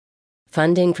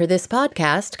Funding for this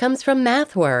podcast comes from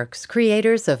MathWorks,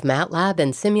 creators of MATLAB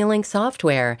and Simulink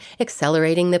software,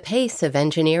 accelerating the pace of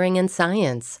engineering and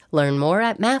science. Learn more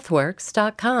at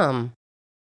mathworks.com.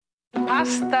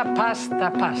 Pasta,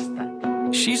 pasta, pasta.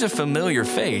 She's a familiar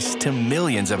face to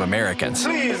millions of Americans.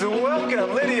 Please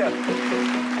welcome Lidia.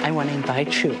 I want to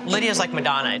invite you. Lydia's like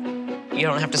Madonna. You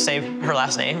don't have to say her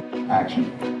last name. Action.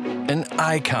 An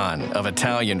icon of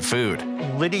Italian food.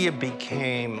 Lydia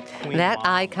became That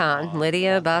icon,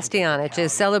 Lidia Bastianich,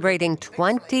 is celebrating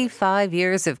 25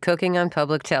 years of cooking on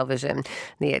public television.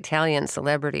 The Italian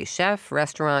celebrity chef,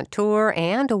 restaurateur,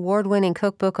 and award-winning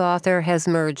cookbook author has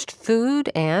merged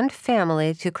food and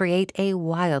family to create a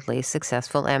wildly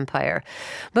successful empire.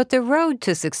 But the road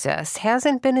to success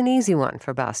hasn't been an easy one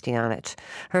for Bastianich.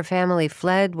 Her family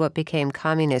fled what became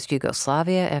communist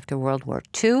Yugoslavia after World War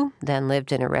II, then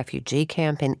lived in a refugee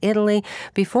camp in Italy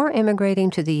before immigrating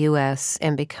to the U.S.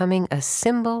 and becoming a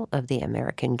symbol of the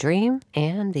American dream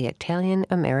and the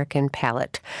Italian-American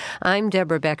palate. I'm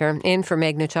Deborah Becker, in for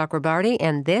Meghna Chakrabarti,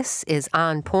 and this is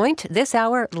On Point. This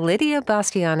hour, Lidia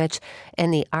Bastianich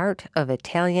and the art of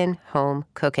Italian home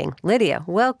cooking. Lidia,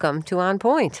 welcome to On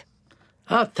Point.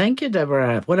 Oh, thank you,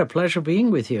 Deborah. What a pleasure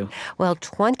being with you. Well,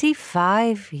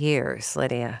 25 years,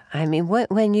 Lidia. I mean,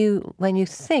 when you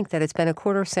think that it's been a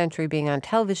quarter century being on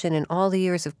television and all the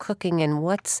years of cooking and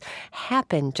what's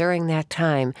happened during that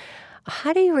time,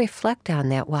 how do you reflect on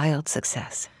that wild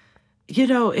success? You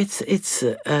know, it's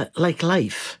like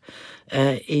life.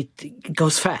 It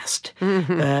goes fast,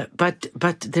 but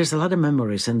there's a lot of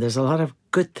memories and there's a lot of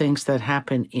good things that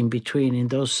happen in between in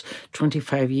those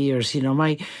 25 years. You know,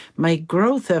 my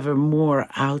growth ever more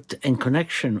out and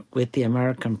connection with the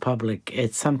American public,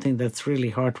 it's something that's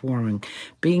really heartwarming.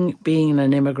 Being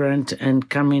an immigrant and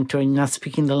coming to not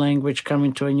speaking the language,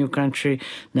 coming to a new country,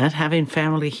 not having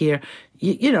family here.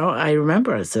 You know, I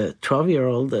remember as a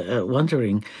 12-year-old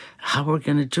wondering how we're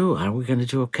going to do. Are we going to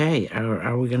do okay?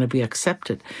 Are we going to be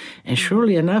accepted? And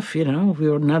surely enough, you know, we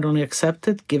were not only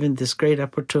accepted, given this great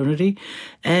opportunity.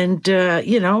 And,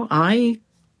 you know, I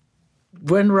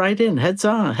went right in, head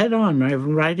on, I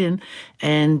went right in.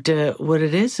 And what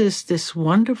it is this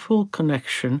wonderful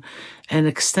connection, an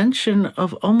extension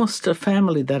of almost a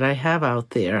family that I have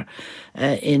out there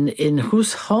in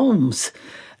whose homes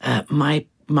my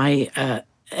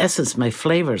essence, my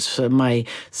flavors, my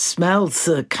smells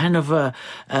kind of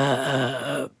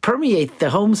permeate the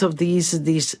homes of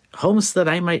these homes that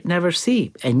I might never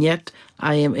see. And yet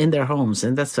I am in their homes.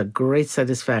 And that's a great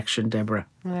satisfaction, Deborah.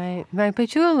 Right.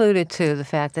 But you alluded to the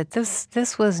fact that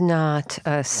this was not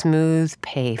a smooth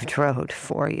paved road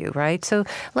for you, right? So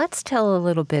let's tell a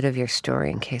little bit of your story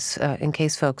in case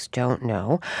folks don't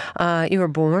know. You were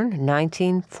born in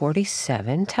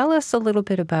 1947. Tell us a little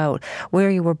bit about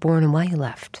where you were born and why you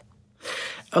left.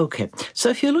 Okay, so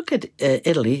if you look at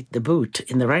Italy, the boot,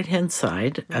 in the right-hand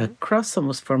side, across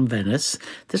almost from Venice,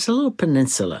 there's a little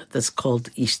peninsula that's called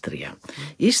Istria.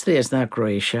 Istria is now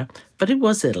Croatia, but it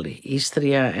was Italy.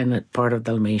 Istria and a part of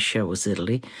Dalmatia was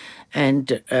Italy.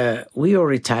 And we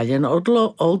were Italian,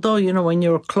 although, you know, when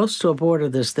you're close to a border,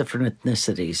 there's different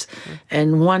ethnicities.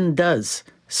 And one does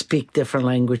speak different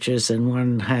languages, and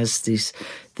one has this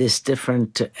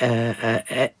different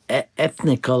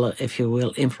ethnical, if you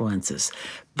will, influences.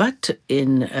 But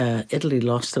in Italy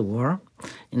lost the war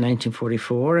in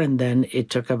 1944, and then it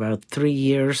took about 3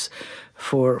 years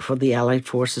for the Allied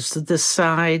forces to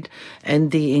decide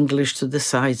and the English to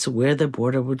decide where the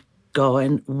border would go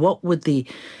and what would the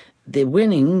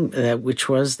winning, which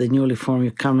was the newly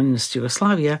formed communist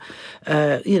Yugoslavia,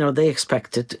 you know, they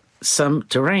expected some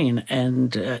terrain,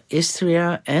 and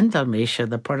Istria and Dalmatia,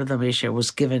 the part of Dalmatia, was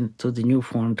given to the new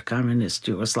formed communist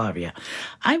Yugoslavia.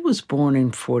 I was born in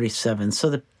 1947,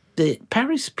 so the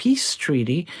Paris Peace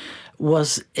Treaty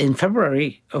was in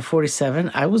February of 1947.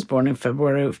 I was born in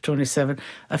February of 1927.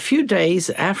 A few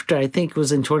days after, I think it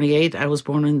was in 1928, I was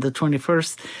born in the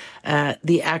 21st,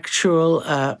 the actual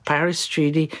Paris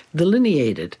Treaty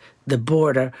delineated the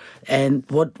border and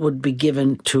what would be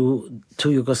given to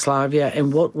Yugoslavia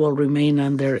and what will remain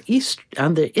under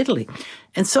Italy.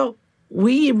 And so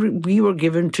we were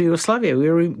given to Yugoslavia.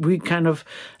 We kind of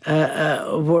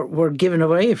were given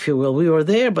away, if you will. We were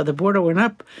there, but the border went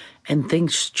up, and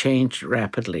things changed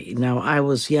rapidly. Now, I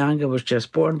was young; I was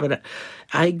just born, but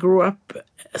I grew up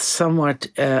somewhat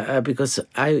because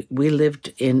we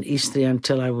lived in Istria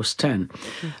until I was 10,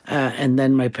 and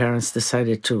then my parents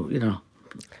decided to, you know,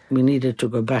 we needed to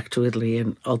go back to Italy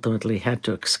and ultimately had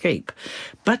to escape.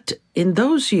 But in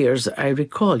those years, I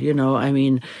recall, you know, I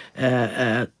mean,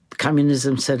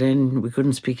 communism set in. We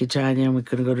couldn't speak Italian. We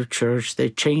couldn't go to church. They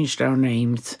changed our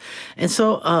names, and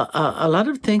so a lot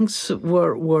of things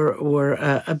were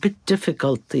a bit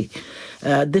difficult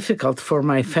for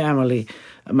my family.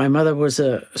 My mother was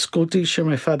a school teacher.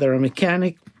 My father a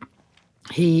mechanic.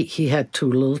 He had 2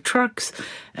 little trucks,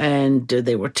 and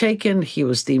they were taken. He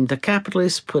was deemed a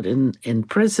capitalist, put in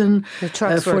prison. The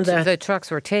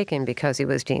trucks were taken because he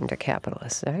was deemed a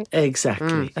capitalist, right?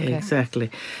 Exactly, okay.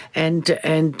 Exactly, and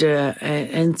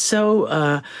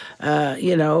so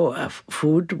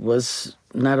food was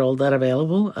not all that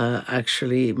available.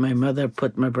 Actually, my mother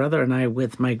put my brother and I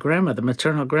with my grandmother,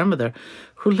 maternal grandmother,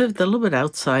 who lived a little bit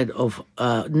outside of,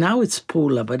 now it's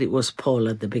Pula, but it was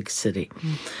Pola, the big city.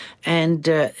 And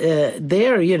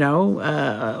there,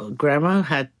 Grandma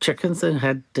had chickens and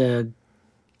had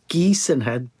geese and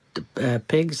had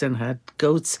pigs and had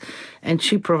goats, and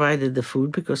she provided the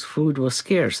food because food was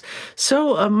scarce.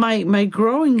 So my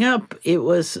growing up, it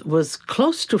was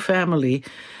close to family,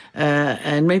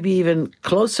 and maybe even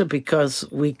closer because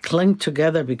we clung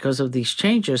together because of these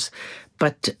changes.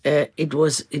 But it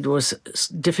was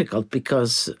difficult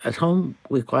because at home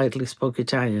we quietly spoke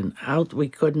Italian. Out we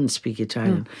couldn't speak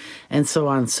Italian, and so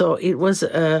on. So it was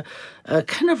a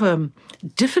kind of a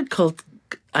difficult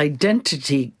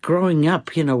identity growing up.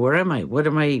 Where am I? What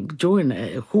am I doing?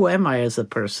 Who am I as a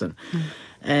person?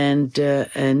 And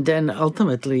then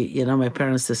ultimately, my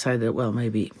parents decided, well,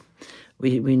 maybe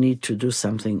we need to do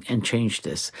something and change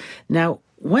this. Now,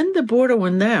 when the border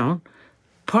went down,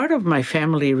 part of my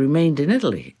family remained in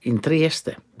Italy, in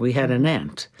Trieste. We had an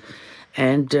aunt.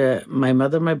 And my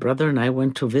mother, my brother, and I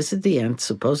went to visit the aunt,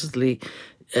 supposedly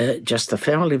just a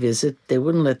family visit. They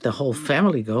wouldn't let the whole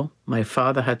family go. My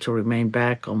father had to remain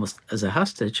back almost as a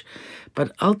hostage.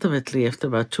 But ultimately, after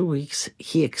about 2 weeks,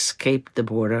 he escaped the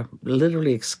border,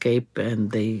 literally escaped,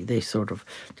 and the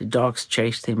dogs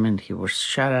chased him and he was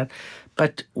shot at.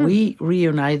 But we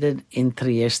reunited in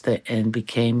Trieste and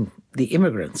became the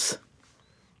immigrants.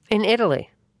 In Italy?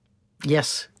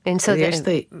 Yes. And so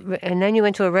and then you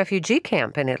went to a refugee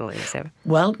camp in Italy, is that?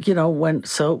 Well,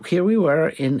 here we were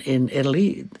in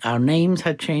Italy. Our names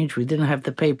had changed. We didn't have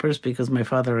the papers because my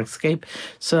father escaped.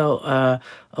 So,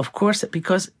 of course,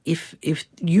 because if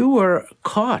you were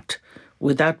caught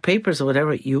without papers or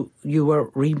whatever, you were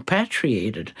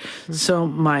repatriated. Mm-hmm. So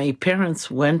my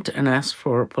parents went and asked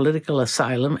for political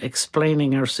asylum,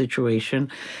 explaining our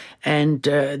situation. And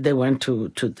they went to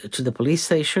the police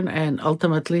station, and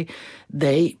ultimately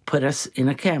they put us in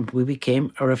a camp. We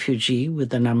became a refugee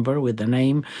with a number, with a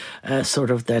name, that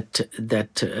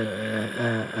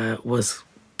was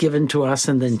given to us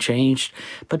and then changed.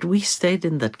 But we stayed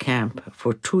in that camp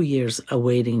for 2 years,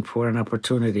 awaiting for an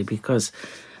opportunity because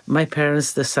my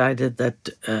parents decided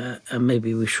that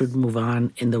maybe we should move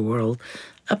on in the world.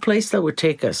 A place that would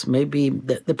take us. Maybe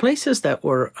the places that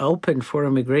were open for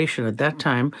immigration at that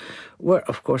time were,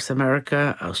 of course,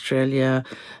 America, Australia,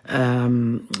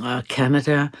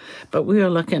 Canada. But we were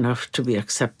lucky enough to be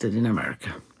accepted in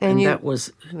America. And that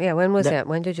was... Yeah, when was that?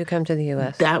 When did you come to the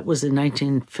U.S.? That was in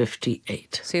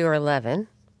 1958. So you were 11.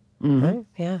 Mm-hmm. Right?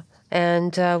 Yeah.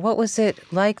 And what was it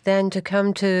like then to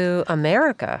come to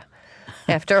America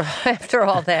after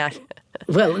all that?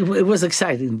 Well, it was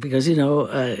exciting because,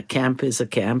 camp is a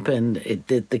camp, and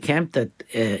the camp that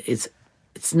it's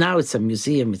a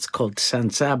museum. It's called San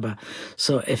Saba.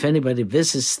 So if anybody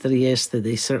visits Trieste,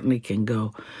 they certainly can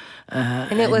go.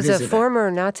 And it was a former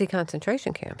Nazi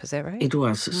concentration camp, is that right? It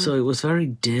was. Mm. So it was very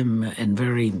dim and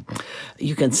very,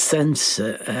 you can sense,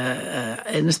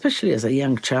 and especially as a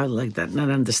young child like that, not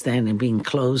understanding, being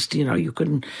closed, you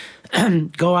couldn't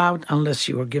go out unless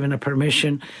you were given a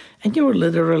permission, and you were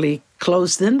literally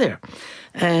closed in there.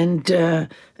 And,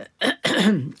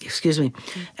 excuse me,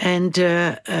 and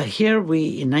here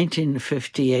in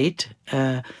 1958,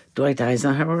 Dwight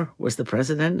Eisenhower was the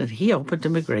president, and he opened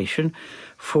immigration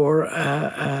for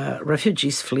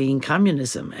refugees fleeing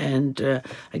communism. And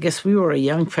I guess we were a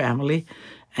young family,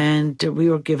 and we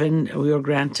were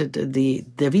granted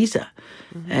the visa.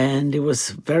 Mm-hmm. And it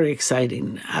was very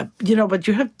exciting. But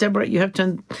you have, Deborah,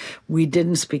 we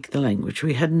didn't speak the language.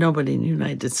 We had nobody in the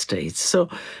United States. So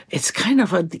it's kind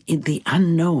of the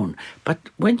unknown. But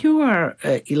when you are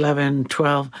 11,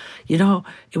 12,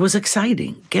 it was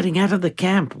exciting getting out of the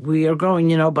camp. We are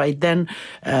going, by then,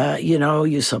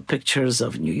 you saw pictures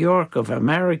of New York, of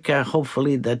America,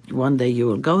 hopefully that one day you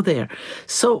will go there.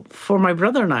 So for my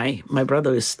brother and I, my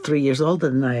brother is 3 years older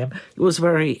than I am, it was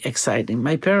very exciting.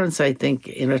 My parents, I think,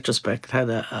 in retrospect, had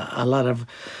a lot of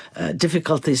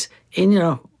difficulties in,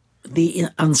 the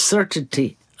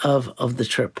uncertainty of the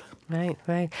trip. Right,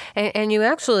 right. And you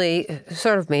actually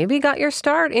sort of maybe got your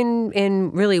start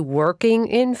in really working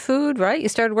in food, right? You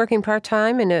started working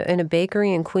part-time in a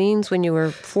bakery in Queens when you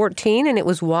were 14, and it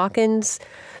was Walken's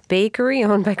Bakery,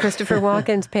 owned by Christopher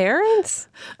Walken's parents?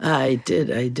 I did,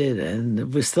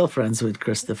 and we're still friends with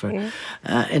Christopher. Yeah.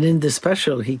 And in the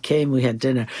special, he came, we had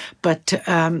dinner. But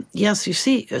yes, you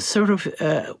see, sort of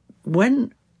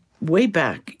when way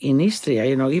back in Istria,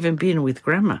 even being with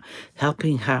Grandma,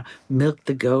 helping her milk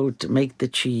the goat, make the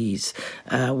cheese.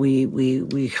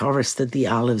 We harvested the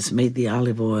olives, made the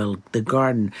olive oil, the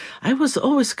garden. I was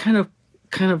always kind of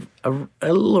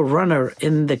a little runner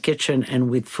in the kitchen and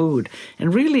with food,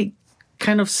 and really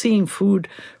kind of seeing food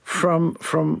from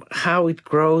how it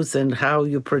grows and how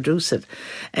you produce it,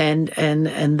 and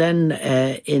then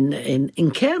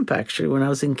in camp, actually, when I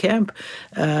was in camp,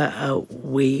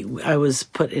 I was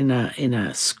put in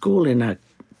a school, in a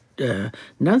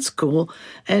nun school,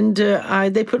 and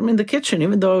they put me in the kitchen,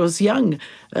 even though I was young.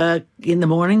 In the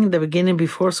morning, in the beginning,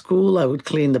 before school, I would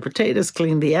clean the potatoes,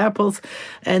 clean the apples,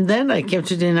 and then I came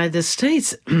to the United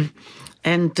States,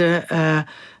 and I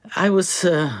was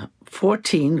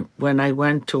 14 when I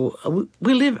went to.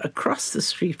 We live across the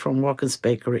street from Walken's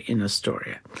Bakery in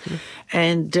Astoria,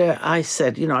 and I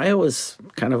said, I always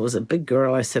kind of was a big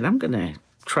girl. I said, I'm going to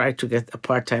try to get a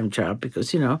part-time job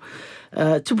because, to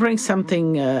bring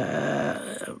something, a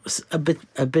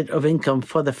bit of income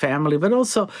for the family, but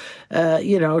also,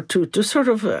 to sort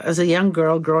of, as a young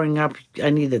girl growing up, I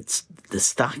needed the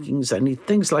stockings, I need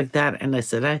things like that. And I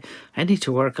said, I need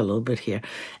to work a little bit here.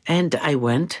 And I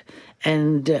went,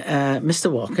 and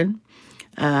Mr. Walken,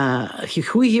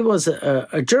 he was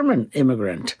a German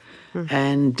immigrant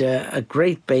and a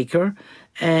great baker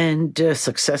and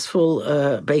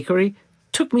successful bakery,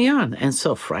 took me on. And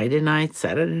so Friday night,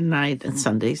 Saturday night, and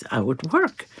Sundays, I would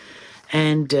work.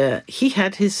 And he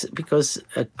had because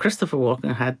Christopher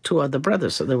Walken had two other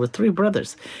brothers, so there were three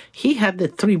brothers. He had the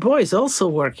three boys also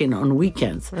working on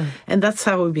weekends. And that's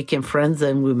how we became friends,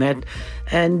 and we met.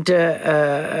 And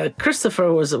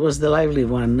Christopher was the lively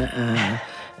one.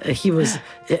 He was.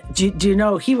 Do you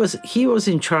know he was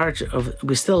in charge of?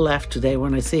 We still laugh today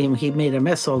when I see him. He made a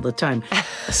mess all the time,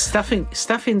 stuffing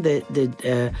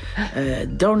the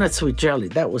donuts with jelly.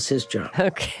 That was his job.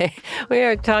 Okay, we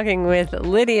are talking with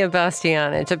Lidia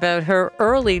Bastianich about her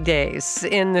early days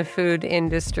in the food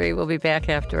industry. We'll be back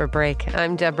after a break.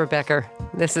 I'm Deborah Becker.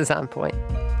 This is On Point.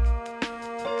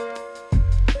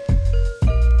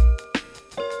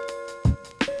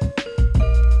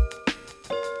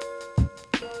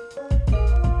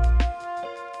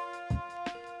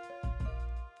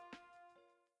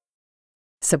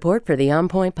 Support for the On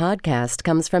Point podcast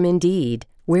comes from Indeed.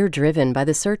 We're driven by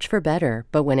the search for better,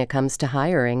 but when it comes to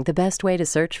hiring, the best way to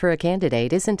search for a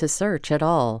candidate isn't to search at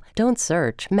all. Don't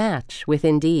search, match with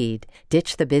Indeed.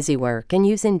 Ditch the busy work and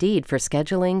use Indeed for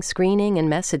scheduling, screening,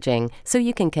 and messaging so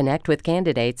you can connect with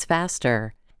candidates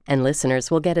faster. And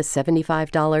listeners will get a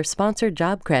 $75 sponsored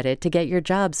job credit to get your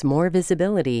jobs more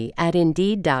visibility at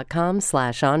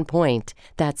Indeed.com/onpoint.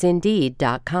 That's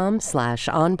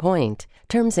Indeed.com/onpoint.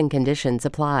 Terms and conditions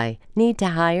apply. Need to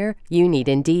hire? You need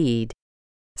Indeed.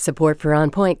 Support for On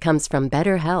Point comes from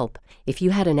BetterHelp. If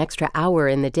you had an extra hour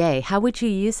in the day, how would you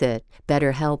use it?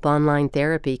 BetterHelp Online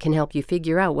Therapy can help you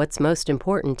figure out what's most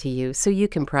important to you so you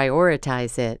can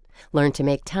prioritize it. Learn to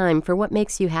make time for what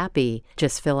makes you happy.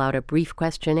 Just fill out a brief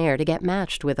questionnaire to get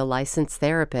matched with a licensed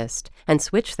therapist and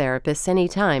switch therapists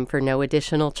anytime for no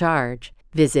additional charge.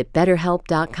 Visit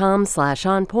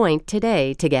BetterHelp.com/onpoint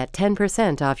today to get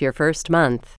 10% off your first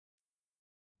month.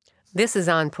 This is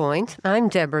On Point. I'm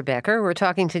Deborah Becker. We're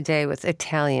talking today with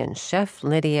Italian chef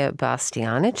Lidia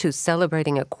Bastianich, who's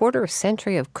celebrating a quarter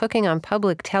century of cooking on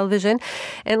public television.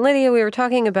 And Lidia, we were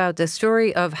talking about the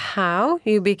story of how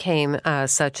you became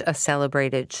such a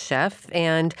celebrated chef.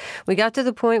 And we got to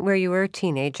the point where you were a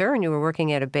teenager and you were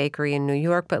working at a bakery in New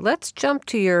York. But let's jump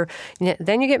to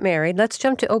then you get married. Let's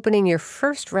jump to opening your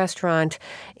first restaurant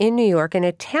in New York, an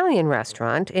Italian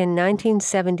restaurant in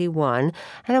 1971.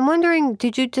 And I'm wondering,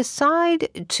 did you decide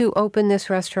to open this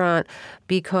restaurant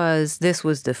because this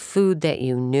was the food that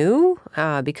you knew,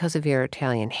 because of your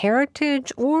Italian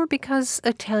heritage, or because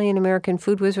Italian-American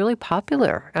food was really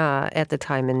popular at the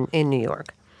time in New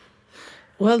York?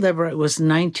 Well, Deborah, it was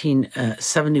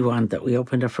 1971 that we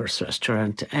opened our first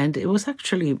restaurant, and it was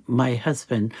actually my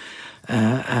husband,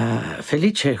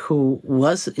 Felice, who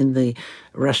was in the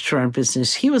restaurant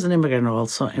business. He was an immigrant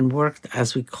also and worked,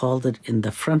 as we called it, in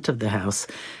the front of the house,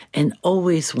 and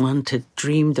always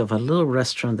dreamed of a little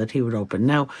restaurant that he would open.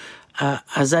 Now,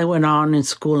 as I went on in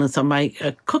school and so my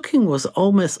cooking was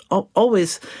always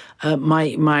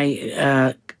my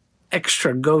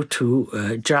extra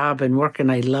go-to job and work,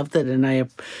 and I loved it, and I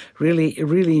really,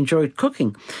 really enjoyed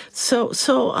cooking. So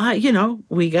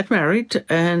we got married,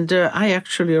 and I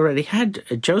actually already had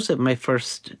Joseph, my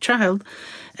first child,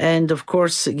 and of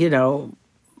course,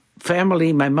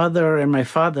 family, my mother and my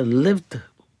father lived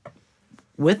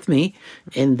with me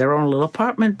in their own little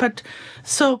apartment. But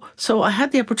so I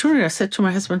had the opportunity. I said to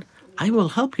my husband, I will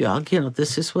help you.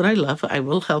 This is what I love. I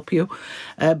will help you.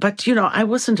 But I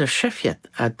wasn't a chef yet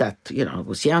at that. I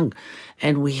was young.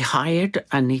 And we hired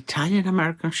an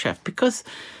Italian-American chef because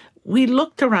we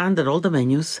looked around at all the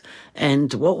menus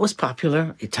and what was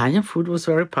popular. Italian food was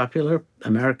very popular.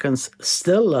 Americans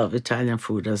still love Italian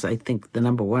food as, I think, the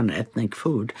number one ethnic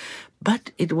food. But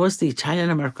it was the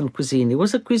Italian-American cuisine. It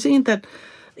was a cuisine that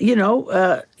we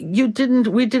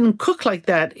didn't cook like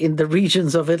that in the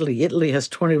regions of Italy. Italy has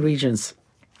 20 regions.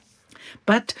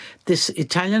 But this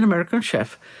Italian-American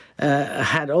chef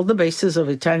had all the bases of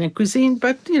Italian cuisine,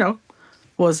 but,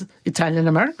 was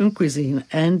Italian-American cuisine.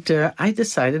 And I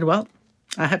decided, well,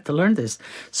 I have to learn this.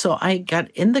 So I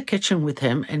got in the kitchen with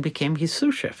him and became his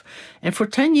sous chef. And for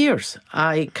 10 years,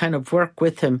 I kind of worked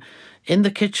with him in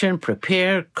the kitchen,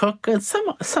 prepare, cook, and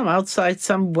some outside,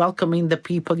 some welcoming the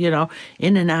people,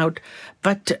 in and out.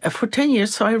 But for 10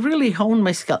 years, so I really honed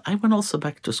my skill. I went also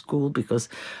back to school because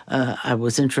I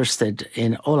was interested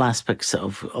in all aspects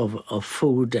of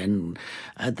food and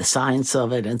the science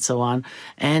of it and so on.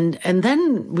 And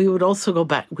then we would also go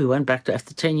back. We went back to,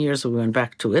 after 10 years, we went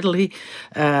back to Italy.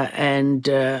 And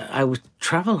I would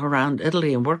travel around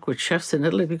Italy and work with chefs in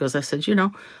Italy because I said,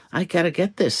 I got to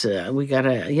get this. I got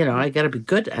to be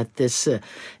good at this.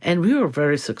 And we were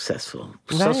very successful.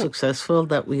 Right. So successful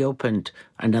that we opened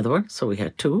another one. So we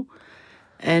had two.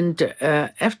 And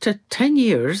after 10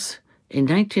 years, in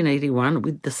 1981,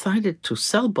 we decided to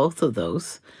sell both of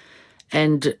those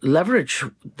and leverage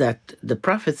the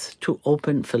profits to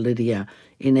open for Lidia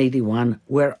in 81,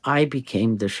 where I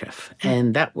became the chef.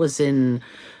 And that was in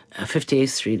 58th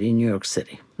Street in New York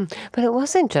City. But it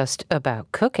wasn't just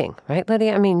about cooking, right,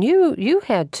 Lidia? I mean, you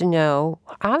had to know,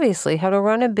 obviously, how to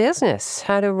run a business,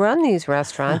 how to run these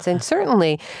restaurants, and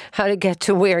certainly how to get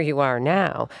to where you are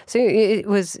now. So it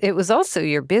was also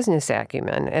your business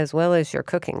acumen as well as your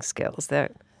cooking skills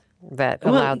that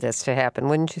allowed this to happen,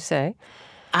 wouldn't you say?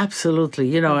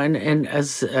 Absolutely. And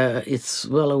as it's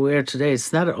well aware today,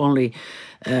 it's not only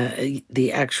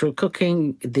the actual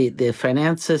cooking, the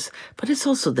finances, but it's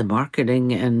also the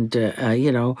marketing and,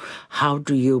 how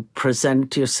do you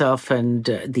present yourself and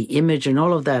the image and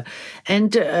all of that.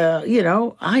 And,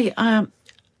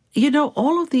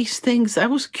 all of these things, I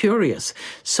was curious.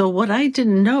 So what I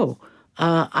didn't know,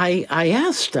 I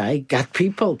asked. I got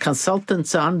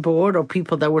consultants on board or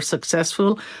people that were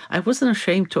successful. I wasn't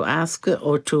ashamed to ask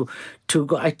or to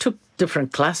go. I took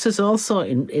different classes also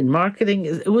in marketing.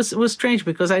 It was strange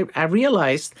because I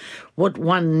realized what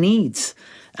one needs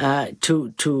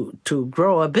to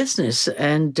grow a business.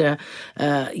 And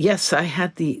yes, I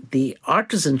had the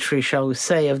artisanry, shall we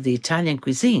say, of the Italian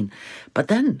cuisine. But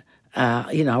then,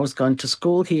 I was going to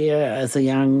school here as a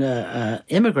young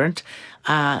immigrant.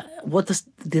 What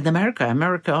did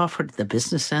America offered the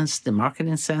business sense, the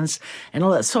marketing sense, and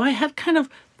all that. So I had kind of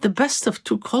the best of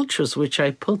two cultures, which I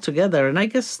pulled together, and I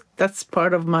guess that's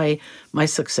part of my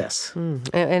success.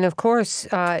 And of course,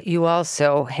 you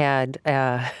also had,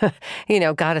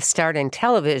 got a start in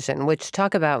television, which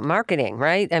talk about marketing,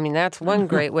 right? I mean, that's one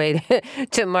great way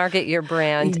to market your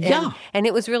brand. Yeah. And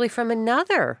it was really from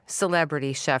another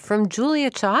celebrity chef, from Julia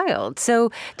Child.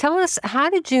 So tell us, how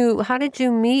did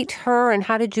you meet her and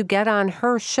how did you get on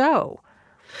her show?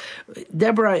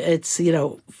 Deborah, it's,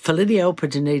 Lidia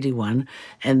opened in 81,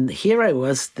 and here I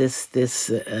was, this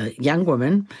young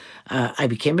woman. I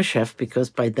became a chef because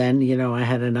by then, I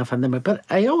had enough on them. But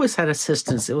I always had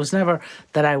assistants. It was never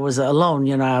that I was alone,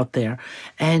 out there.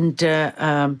 And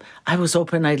I was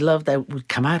open. I would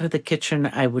come out of the kitchen.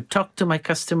 I would talk to my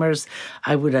customers.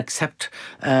 I would accept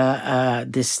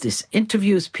this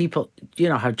interviews. People, you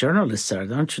know how journalists are,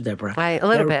 don't you, Deborah? A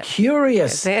little bit.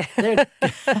 Curious. They're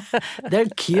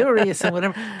curious and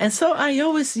whatever. And so I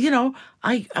always,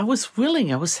 I was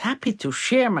willing, I was happy to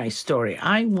share my story.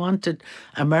 I wanted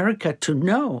America to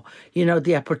know,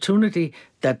 the opportunity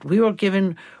that we were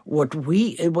given, what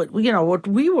we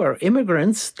were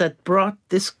immigrants that brought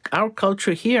our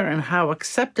culture here and how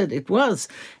accepted it was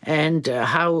and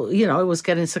how, it was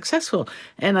getting successful.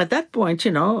 And at that point,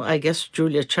 I guess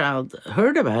Julia Child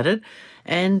heard about it.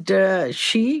 And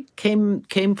she came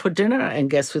for dinner, and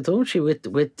guess with whom? She with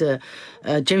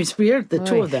James Beard, the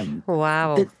two of them.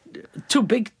 Wow. two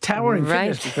big towering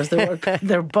Right. figures because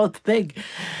they're both big.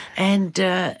 And,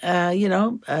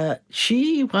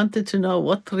 she wanted to know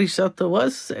what risotto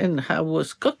was and how it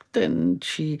was cooked. And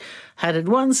she had it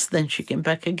once, then she came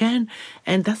back again.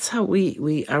 And that's how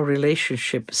our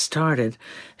relationship started.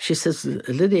 She says,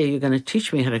 Lydia, you're going to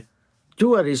teach me how to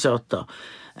do a risotto.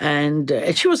 And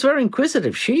she was very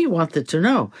inquisitive. She wanted to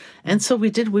know. And so we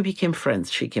became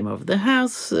friends. She came over the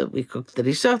house. We cooked the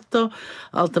risotto.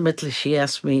 Ultimately, she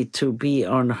asked me to be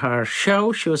on her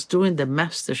show. She was doing the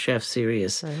MasterChef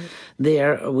series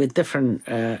there with different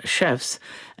chefs.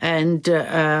 And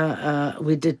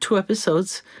we did 2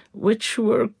 episodes, which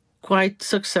were quite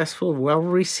successful, well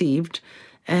received.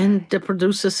 And the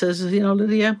producer says,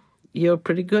 Lydia, you're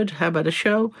pretty good. How about a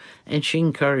show? And she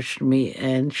encouraged me,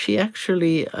 and she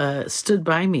actually stood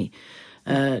by me,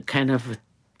 kind of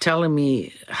telling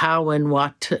me how and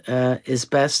what is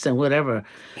best and whatever.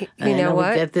 You know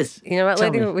what? Get this. You know what,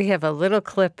 Tell Lydia? me. We have a little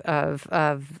clip of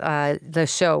the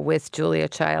show with Julia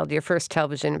Child, your first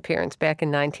television appearance back in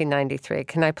 1993.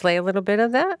 Can I play a little bit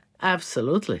of that?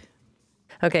 Absolutely.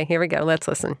 Okay, here we go. Let's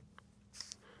listen.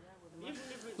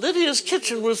 Lydia's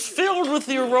kitchen was filled with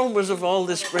the aromas of all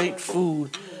this great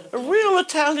food. A real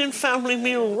Italian family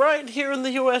meal right here in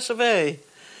the US of A.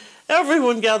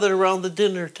 Everyone gathered around the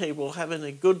dinner table having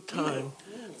a good time.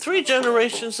 3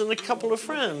 generations and a couple of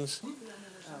friends.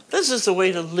 This is the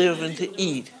way to live and to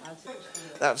eat.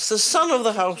 That's the son of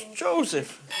the house,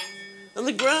 Joseph, and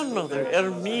the grandmother,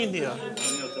 Erminia.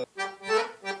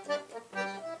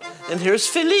 And here's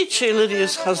Felice,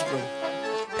 Lydia's husband.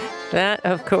 That,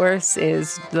 of course,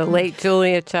 is the late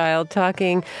Julia Child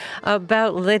talking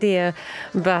about Lidia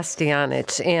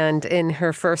Bastianich and in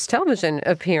her first television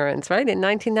appearance, right, in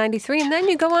 1993. And then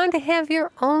you go on to have your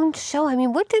own show. I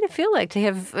mean, what did it feel like to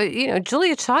have,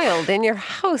 Julia Child in your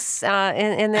house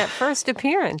in that first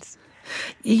appearance?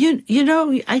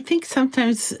 I think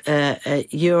sometimes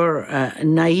you're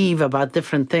naive about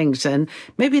different things, and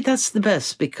maybe that's the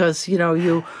best because,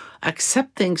 you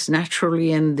accept things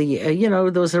naturally, and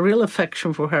there was a real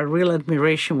affection for her, real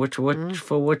admiration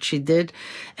for what she did,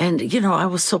 and I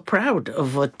was so proud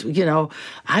of what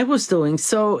I was doing.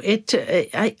 So it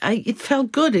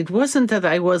felt good. It wasn't that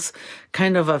I was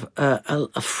kind of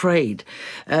afraid.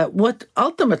 What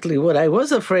I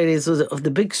was afraid is of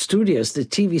the big studios, the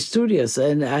TV studios,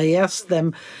 and I asked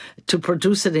them to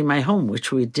produce it in my home,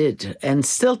 which we did, and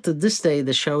still to this day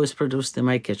the show is produced in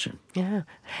my kitchen. Yeah.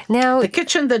 Now the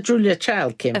kitchen that Julia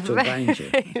Child came to, mind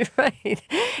you. Right.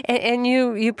 And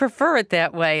you prefer it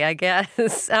that way, I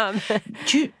guess.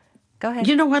 Go ahead.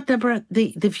 You know what, Deborah?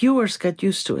 The viewers got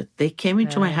used to it. They came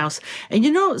into my house, and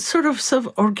sort of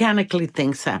organically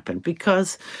things happened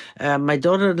because my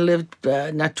daughter lived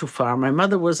not too far. My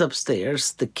mother was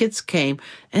upstairs. The kids came,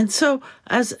 and so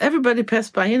as everybody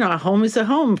passed by, a home is a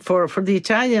home for the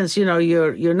Italians.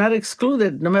 You're not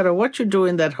excluded no matter what you do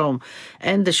in that home.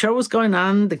 And the show was going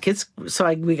on. The kids,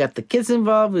 we got the kids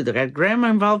involved. We got grandma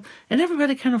involved, and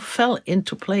everybody kind of fell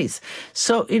into place.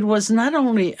 So it was not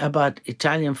only about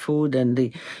Italian food and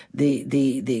the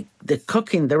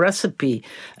cooking, the recipe,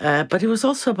 but it was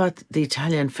also about the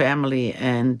Italian family,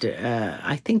 and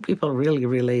I think people really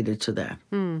related to that.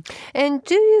 And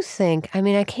do you think,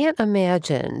 I can't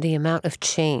imagine the amount of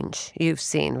change you've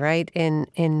seen, right,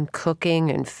 in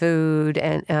cooking and food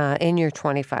and in your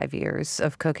 25 years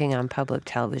of cooking on public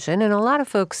television. And a lot of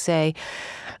folks say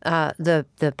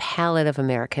the palate of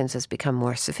Americans has become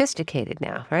more sophisticated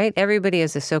now, right? Everybody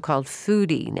is a so-called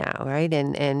foodie now, right?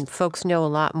 And folks know a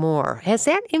lot more. Has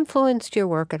that influenced your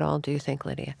work at all, do you think,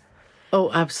 Lydia?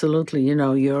 Oh, absolutely.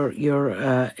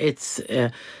 It's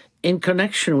in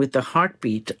connection with the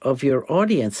heartbeat of your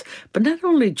audience, but not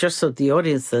only just of the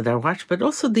audience that are watched, but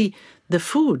also the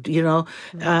food.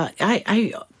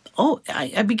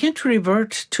 I began to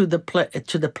revert to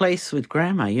the place with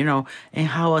grandma, and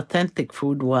how authentic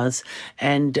food was,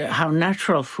 and how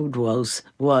natural food was.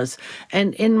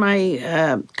 And in my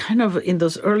in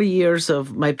those early years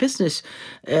of my business,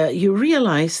 you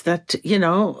realize that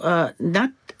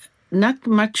not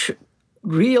much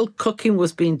real cooking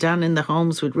was being done in the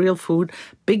homes with real food.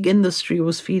 Big industry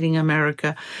was feeding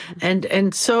America.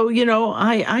 And so,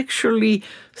 I actually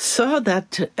saw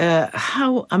that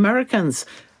how Americans,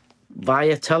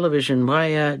 via television,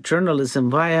 via journalism,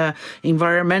 via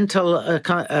environmental,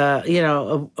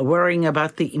 worrying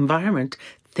about the environment,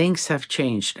 things have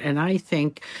changed. And I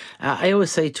think, I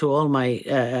always say to all my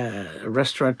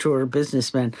restaurateur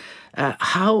businessmen,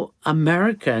 how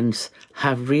Americans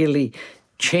have really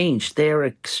changed. They are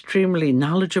extremely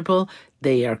knowledgeable.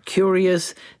 They are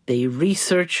curious. They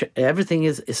research. Everything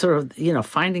is sort of,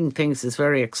 finding things is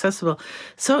very accessible.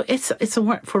 So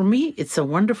for me, it's a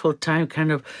wonderful time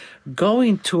kind of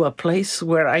going to a place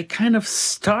where I kind of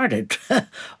started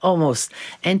almost.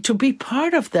 And to be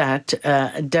part of that,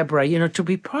 Deborah, to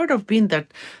be part of being that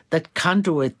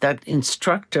conduit, that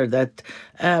instructor,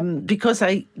 because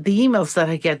the emails that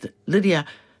I get, Lidia,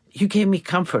 you gave me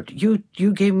comfort. You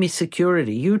gave me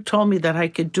security. You told me that I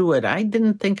could do it. I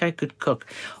didn't think I could cook.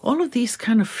 All of these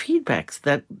kind of feedbacks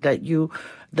that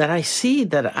I see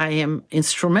that I am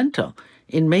instrumental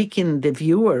in making the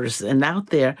viewers and out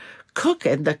there cook.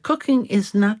 And the cooking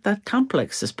is not that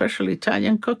complex, especially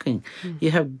Italian cooking.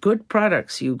 You have good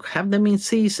products. You have them in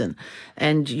season,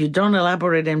 and you don't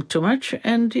elaborate them too much.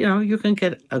 And, you can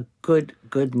get a good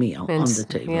meal on the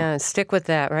table. Yeah, stick with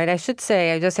that, right? I should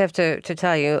say, I just have to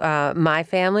tell you, my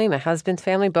family, my husband's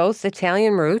family, both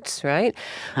Italian roots, right?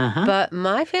 But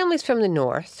my family's from the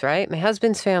north, right? My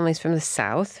husband's family's from the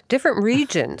south. Different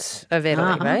regions of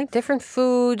Italy, right? Different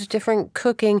foods, different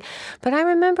cooking. But I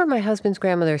remember my husband's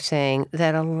grandmother saying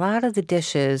that a lot of the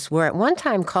dishes were at one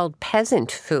time called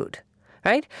peasant food.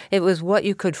 Right? It was what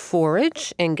you could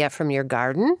forage and get from your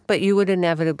garden, but you would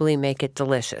inevitably make it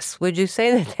delicious. Would you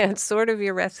say that that's sort of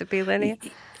your recipe, Lidia?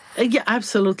 Yeah,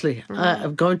 absolutely.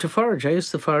 Going to forage. I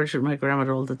used to forage with my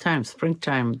grandmother all the time.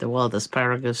 Springtime, the wild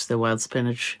asparagus, the wild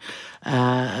spinach,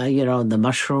 the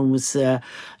mushrooms,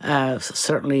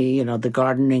 certainly, the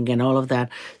gardening and all of that.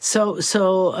 So,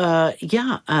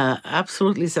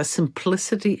 absolutely. It's a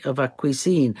simplicity of a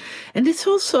cuisine. And it's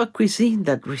also a cuisine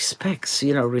that respects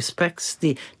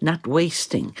the not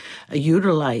wasting,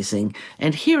 utilizing.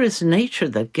 And here is nature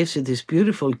that gives you these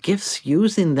beautiful gifts,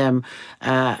 using them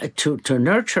to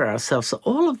nurture ourselves. So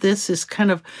all of this is kind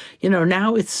of,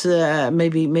 now it's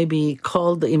maybe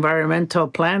called environmental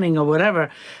planning or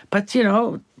whatever. But,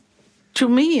 to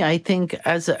me, I think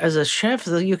as a chef,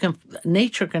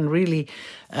 nature can really,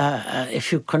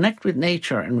 if you connect with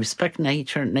nature and respect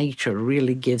nature, nature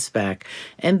really gives back.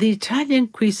 And the Italian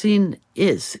cuisine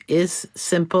is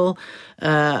simple,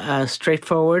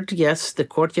 straightforward. Yes, the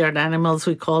courtyard animals,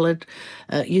 we call it.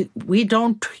 We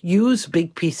don't use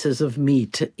big pieces of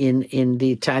meat in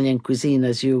the Italian cuisine,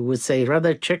 as you would say,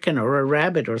 rather chicken or a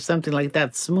rabbit or something like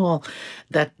that, small,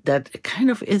 that kind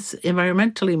of is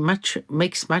environmentally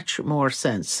makes much more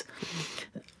sense.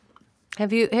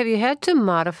 Have you had to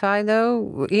modify,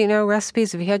 though,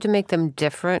 recipes? Have you had to make them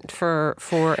different for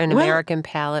an American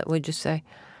palate, would you say?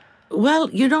 Well,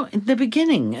 in the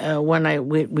beginning, when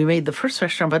we made the first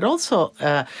restaurant, but also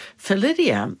for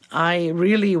Lidia, I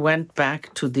really went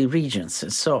back to the regions.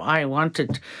 So I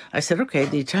said, okay,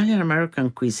 the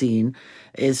Italian-American cuisine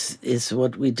is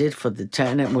what we did for the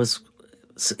 10.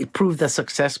 It proved a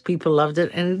success. People loved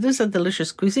it, and it is a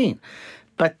delicious cuisine.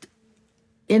 But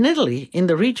in Italy, in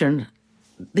the region,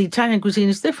 the Italian cuisine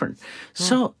is different.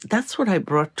 So that's what I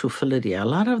brought to Lidia. A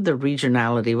lot of the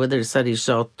regionality, whether it's a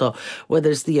risotto, whether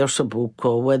it's the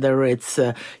ossobuco, whether it's,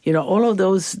 all of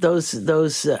those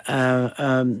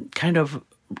kind of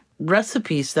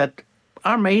recipes that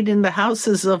are made in the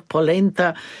houses of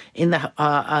polenta in the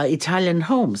Italian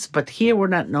homes. But here we're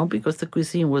not known because the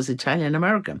cuisine was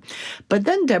Italian-American. But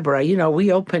then, Deborah,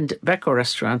 we opened Becco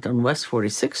Restaurant on West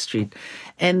 46th Street.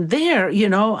 And there,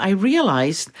 I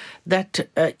realized that,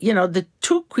 the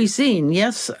two cuisine,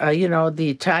 yes, the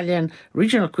Italian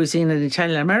regional cuisine and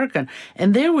Italian-American.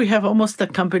 And there we have almost a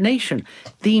combination.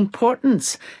 The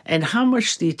importance and how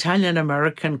much the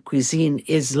Italian-American cuisine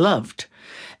is loved.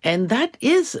 And that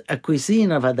is a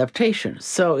cuisine of adaptation.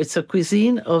 So it's a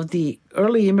cuisine of the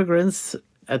early immigrants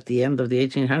at the end of the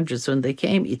 1800s when they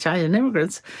came, Italian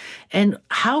immigrants, and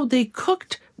how they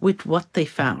cooked with what they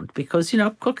found. Because,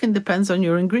 cooking depends on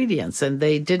your ingredients, and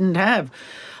they didn't have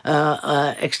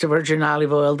extra virgin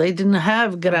olive oil. They didn't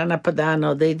have grana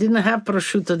padano. They didn't have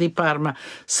prosciutto di Parma.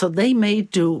 So they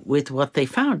made do with what they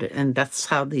found. And that's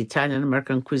how the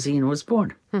Italian-American cuisine was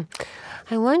born.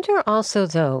 I wonder also,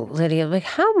 though, Lidia,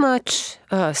 how much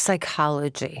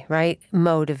psychology, right,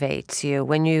 motivates you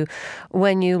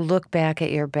when you look back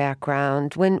at your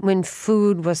background, when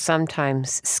food was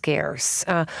sometimes scarce,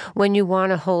 when you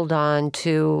want to hold on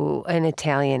to an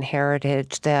Italian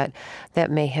heritage that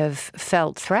may have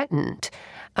felt threatened.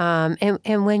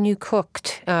 And when you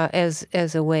cooked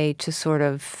as a way to sort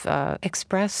of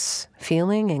express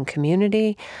feeling and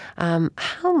community,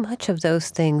 how much of those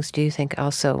things do you think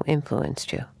also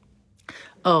influenced you?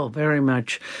 Oh, very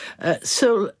much.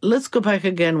 So let's go back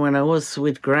again when I was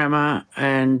with Grandma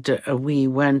and we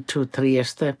went to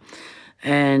Trieste.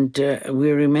 And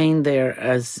we remained there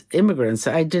as immigrants.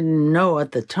 I didn't know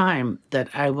at the time that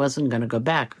I wasn't going to go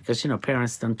back because,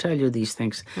 parents don't tell you these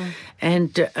things.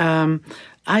 And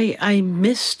I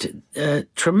missed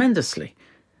tremendously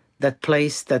that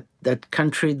place, that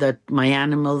country, that my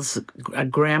animals,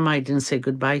 grandma. I didn't say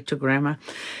goodbye to grandma.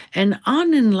 And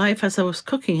on in life, as I was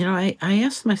cooking, I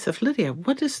asked myself, Lydia,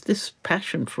 what is this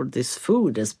passion for this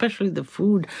food, especially the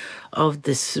food of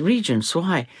this region? So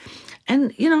why?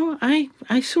 And,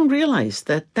 I soon realized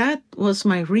that was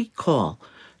my recall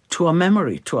to a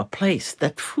memory, to a place.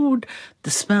 That food, the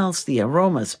smells, the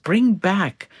aromas bring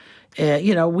back.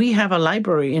 We have a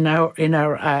library in our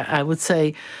I would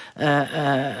say,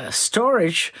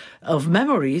 storage of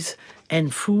memories,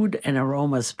 and food and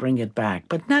aromas bring it back.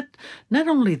 But not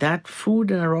only that, food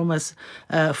and aromas,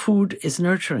 food is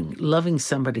nurturing, loving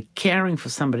somebody, caring for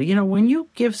somebody. When you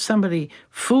give somebody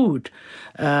food,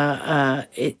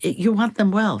 you want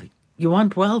them well. You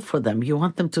want well for them. You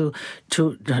want them to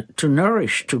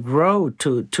nourish, to grow,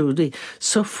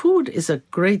 so food is a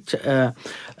great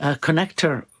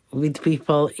connector with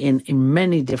people in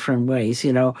many different ways,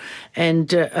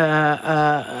 And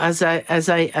as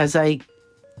I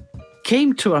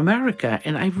came to America,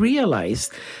 and I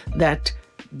realized that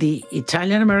the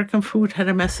Italian-American food had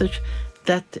a message,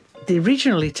 that the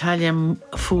regional Italian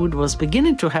food was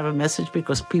beginning to have a message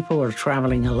because people were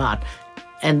traveling a lot.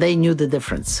 And they knew the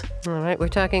difference. All right, we're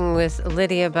talking with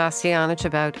Lidia Bastianich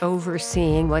about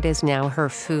overseeing what is now her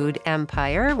food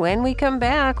empire. When we come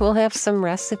back, we'll have some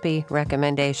recipe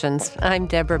recommendations. I'm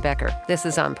Deborah Becker. This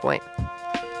is On Point.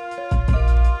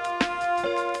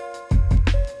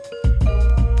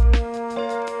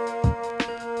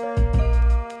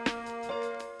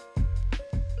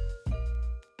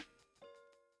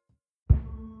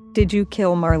 Did you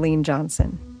kill Marlene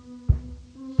Johnson?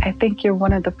 I think you're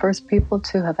one of the first people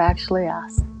to have actually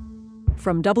asked.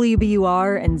 From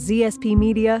WBUR and ZSP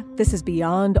Media, this is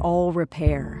Beyond All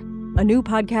Repair, a new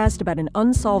podcast about an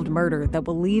unsolved murder that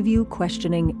will leave you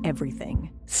questioning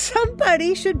everything.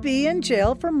 Somebody should be in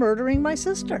jail for murdering my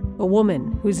sister. A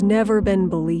woman who's never been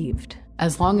believed.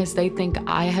 As long as they think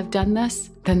I have done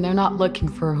this, then they're not looking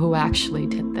for who actually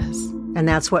did this. And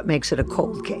that's what makes it a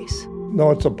cold case. No,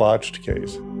 it's a botched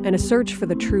case. And a search for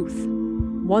the truth,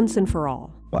 once and for all.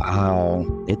 Wow,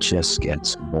 it just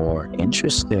gets more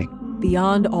interesting.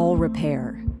 Beyond All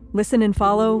Repair. Listen and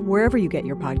follow wherever you get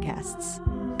your podcasts.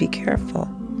 Be careful.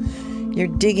 You're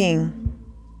digging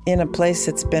in a place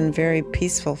that's been very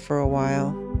peaceful for a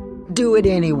while. Do it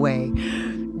anyway.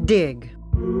 Dig.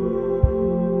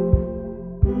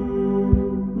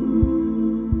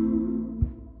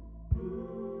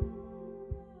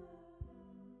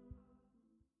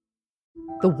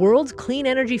 The world's clean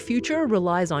energy future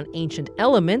relies on ancient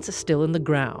elements still in the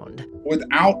ground.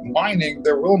 Without mining,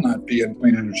 there will not be a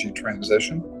clean energy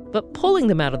transition. But pulling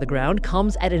them out of the ground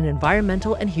comes at an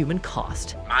environmental and human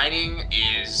cost. Mining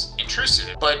is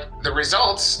intrusive, but the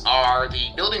results are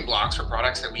the building blocks for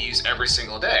products that we use every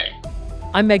single day.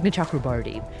 I'm Meghna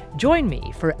Chakrabarti. Join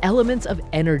me for Elements of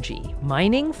Energy,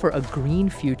 Mining for a Green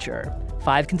Future.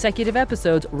 5 consecutive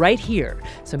episodes right here,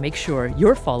 so make sure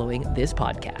you're following this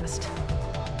podcast.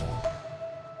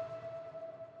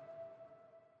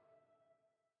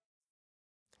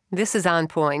 This is On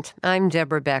Point. I'm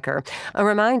Deborah Becker. A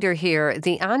reminder here,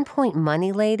 the On Point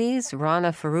Money Ladies,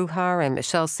 Rana Faruhar and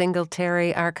Michelle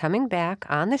Singletary, are coming back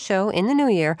on the show in the new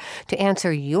year to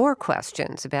answer your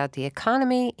questions about the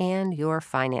economy and your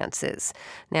finances.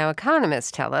 Now,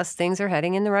 economists tell us things are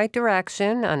heading in the right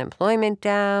direction, unemployment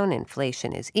down,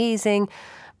 inflation is easing.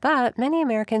 But many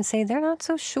Americans say they're not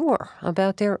so sure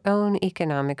about their own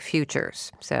economic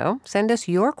futures. So send us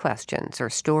your questions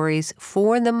or stories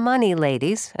for the Money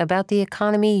Ladies about the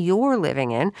economy you're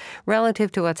living in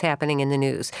relative to what's happening in the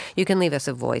news. You can leave us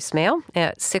a voicemail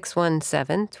at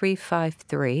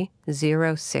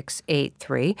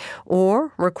 617-353-0683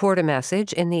 or record a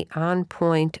message in the On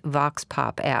Point Vox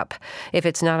Pop app. If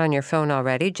it's not on your phone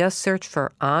already, just search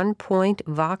for On Point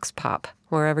Vox Pop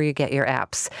wherever you get your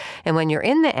apps. And when you're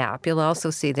in the app, you'll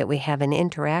also see that we have an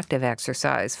interactive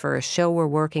exercise for a show we're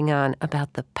working on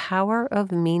about the power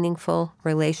of meaningful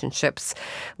relationships.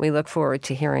 We look forward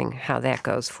to hearing how that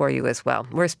goes for you as well.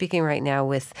 We're speaking right now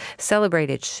with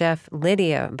celebrated chef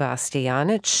Lidia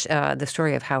Bastianich, the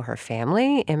story of how her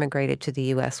family immigrated to the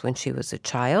U.S. when she was a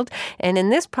child. And in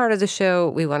this part of the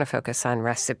show, we want to focus on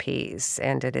recipes.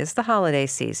 And it is the holiday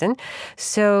season.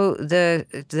 So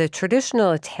the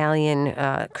traditional Italian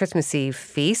Christmas Eve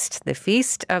feast, the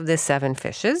Feast of the Seven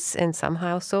Fishes. In some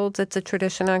households, it's a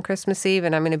tradition on Christmas Eve,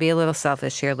 and I'm going to be a little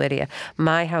selfish here, Lydia.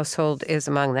 My household is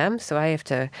among them, so I have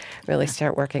to really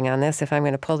start working on this if I'm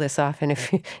going to pull this off in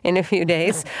a few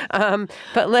days.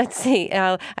 But let's see.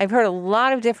 I've heard a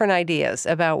lot of different ideas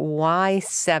about why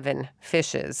 7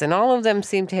 fishes, and all of them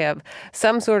seem to have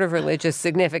some sort of religious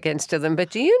significance to them. But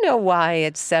do you know why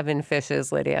it's 7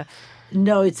 fishes, Lydia?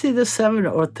 No, it's either 7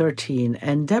 or 13.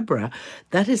 And Deborah,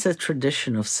 that is a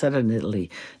tradition of southern Italy.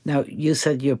 Now, you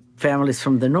said your family's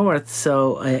from the north,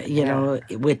 so, you know,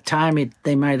 with time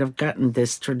they might have gotten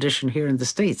this tradition here in the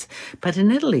States. But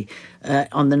in Italy,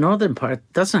 on the northern part,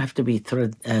 it doesn't have to be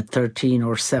 13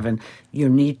 or 7. You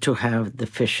need to have the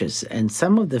fishes. And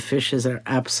some of the fishes are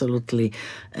absolutely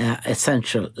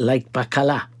essential, like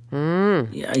bacala.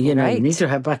 You know, you need to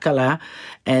have bacala,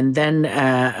 and then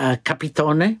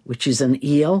capitone, which is an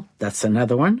eel. That's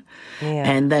another one.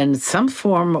 And then some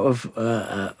form of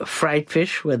fried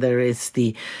fish, whether it's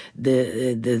the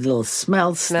little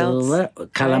smelts. The little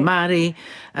calamari,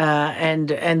 and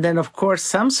then of course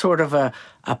some sort of a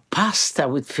pasta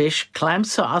with fish, clam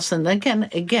sauce, and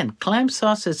again, clam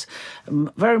sauce is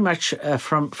very much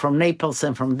from Naples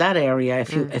and from that area.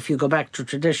 If you go back to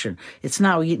tradition, it's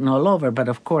now eaten all over, but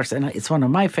of course, and it's one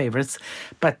of my favorites.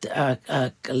 But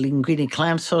linguine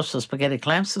clam sauce, or spaghetti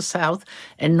clam sauce south,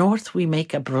 and north we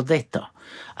make a brodetto.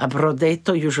 A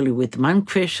brodetto usually with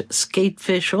monkfish,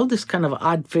 skatefish, all these kind of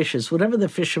odd fishes, whatever the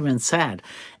fishermen had,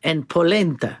 and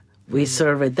polenta. We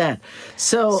serve it that.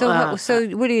 So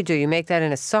what do? You make that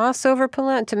in a sauce over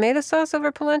polenta, tomato sauce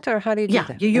over polenta, or how do you do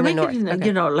that? Yeah, you make it in,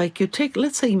 you know, like you take,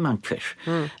 let's say, monkfish.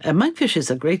 Monkfish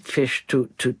is a great fish to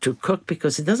cook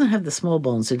because it doesn't have the small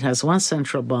bones. It has one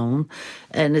central bone,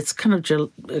 and it's kind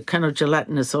of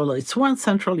gelatinous. It's one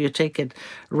central. You take it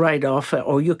right off,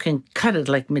 or you can cut it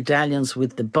like medallions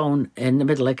with the bone in the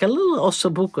middle, like a little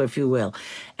ossobuco, if you will.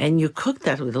 And you cook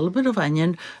that with a little bit of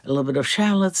onion, a little bit of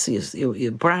shallots.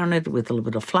 You brown it with a little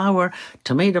bit of flour,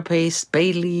 tomato paste,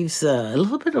 bay leaves, a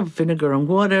little bit of vinegar and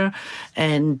water,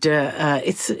 and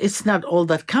it's not all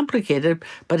that complicated,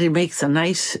 but it makes a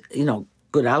nice, you know,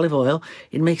 good olive oil.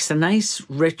 It makes a nice,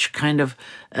 rich kind of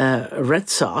red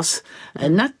sauce,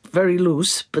 and not very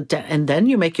loose. And then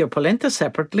you make your polenta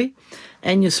separately,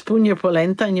 and you spoon your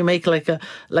polenta, and you make like a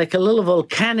little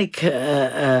volcanic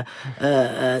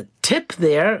tip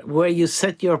there where you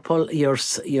set your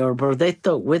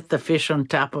brodetto with the fish on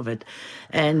top of it.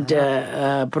 And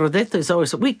brodetto is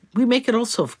always, we make it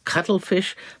also of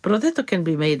cuttlefish. Brodetto can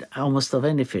be made almost of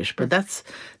any fish, but that's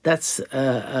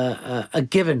a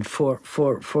given for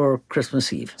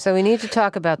Christmas Eve. So we need to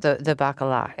talk about the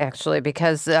bacala, actually,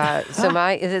 because I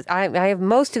have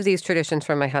most of these traditions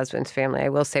from my husband's family, I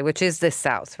will say, which is the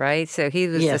South, right? So he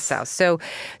was the South.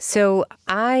 So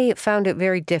I found it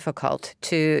very difficult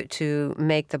to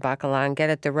make the bacala and get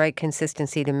it the right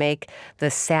consistency to make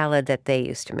the salad that they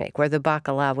used to make, where the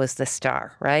bacala was the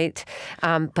star, right?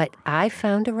 But I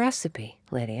found a recipe,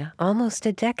 Lydia, almost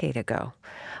a decade ago.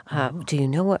 Do you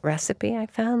know what recipe I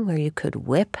found where you could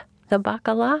whip the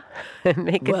bacala and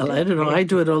make it? Well, I don't know. I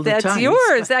do it all the time. That's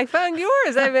yours. I found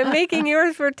yours. I've been making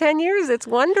yours for 10 years. It's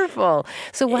wonderful.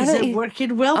 So why don't you... Is it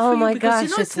working well for you? Oh, my because, gosh,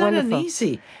 you know, it's wonderful. Not an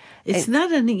easy... It's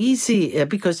not an easy,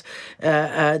 because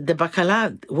the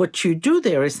bacala, what you do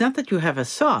there is not that you have a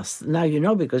sauce. Now you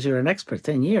know because you're an expert,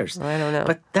 10 years. I don't know.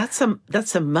 But that's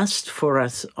a must for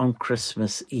us on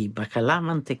Christmas Eve, bacala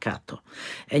mantecato.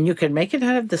 And you can make it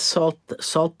out of the salt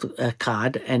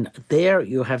cod, and there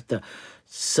you have to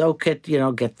soak it, you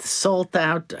know, get the salt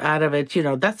out of it. You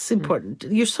know, that's important.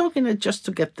 You're soaking it just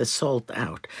to get the salt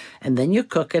out. And then you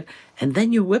cook it, and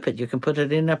then you whip it. You can put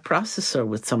it in a processor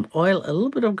with some oil, a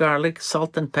little bit of garlic,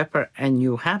 salt and pepper, and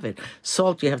you have it.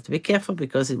 Salt, you have to be careful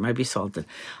because it might be salted.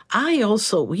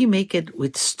 We make it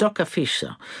with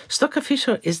stoccaficio.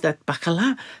 Stoccaficio is that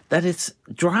bacala that is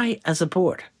dry as a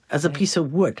board, as a piece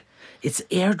of wood. It's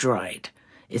air-dried.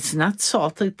 It's not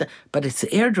salted, but it's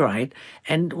air-dried.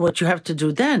 And what you have to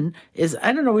do then is,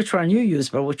 I don't know which one you use,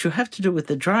 but what you have to do with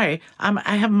the dry,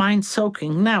 I have mine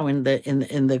soaking now in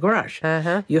the garage.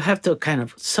 You have to kind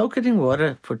of soak it in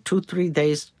water for 2-3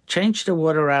 days, change the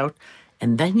water out,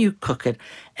 and then you cook it.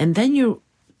 And then you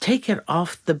take it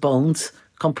off the bones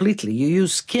completely. You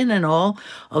use skin and all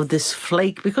of this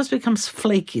flake, because it becomes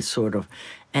flaky sort of.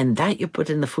 And that you put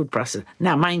in the food processor.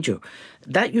 Now, mind you,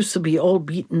 that used to be all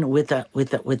beaten with a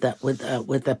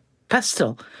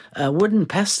pestle, wooden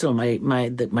pestle.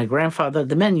 My grandfather,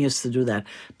 the men used to do that.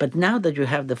 But now that you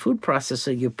have the food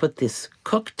processor, you put this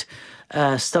cooked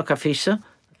stoccaficio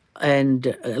and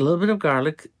a little bit of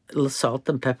garlic, a little salt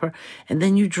and pepper, and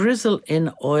then you drizzle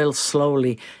in oil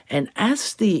slowly. And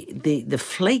as the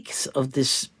flakes of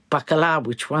this bacala,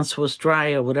 which once was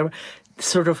dry or whatever,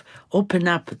 sort of open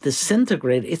up,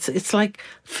 disintegrate. It's like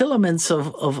filaments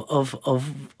of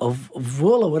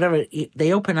wool or whatever.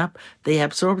 They open up, they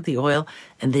absorb the oil,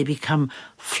 and they become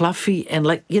fluffy and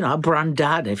like, a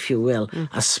brandada, if you will,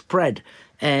 a spread.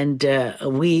 And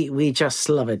we just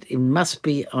love it. It must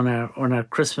be on our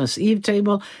Christmas Eve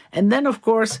table. And then, of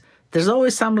course, there's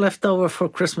always some left over for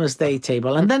Christmas Day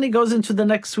table. And then it goes into the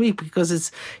next week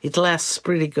because it lasts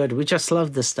pretty good. We just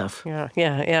love this stuff. Yeah.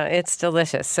 It's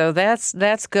delicious. So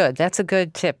that's good. That's a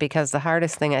good tip because the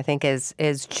hardest thing, I think, is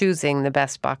choosing the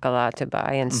best bacala to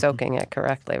buy and soaking it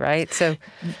correctly, right? So...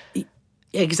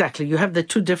 Exactly. You have the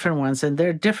two different ones, and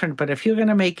they're different. But if you're going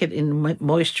to make it in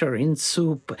moisture, in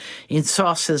soup, in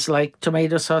sauces like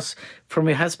tomato sauce, from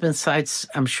your husband's side,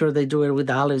 I'm sure they do it with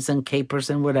olives and capers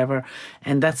and whatever,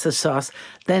 and that's the sauce,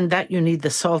 then that you need the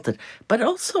salted. But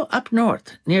also up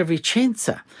north, near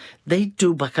Vicenza, they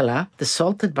do bacala, the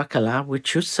salted bacala,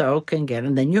 which you soak and get,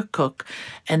 and then you cook.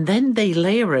 And then they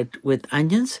layer it with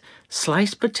onions,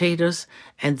 sliced potatoes,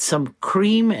 and some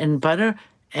cream and butter,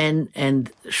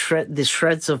 and shred the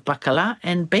shreds of bacala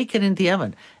and bake it in the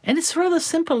oven. And it's rather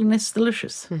simple and it's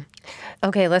delicious.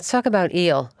 Okay, let's talk about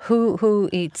eel. Who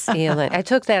eats eel? I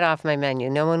took that off my menu.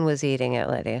 No one was eating it,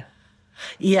 Lidia.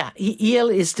 Yeah, eel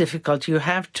is difficult. You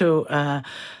have to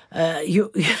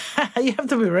you have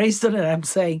to be raised on it, I'm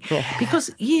saying.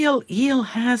 Because eel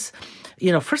has,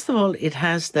 first of all, it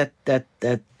has that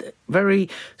very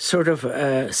sort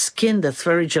of skin that's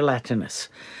very gelatinous.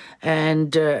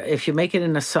 And if you make it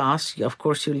in a sauce, of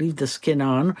course, you leave the skin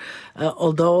on,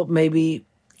 although maybe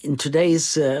in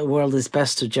today's world it's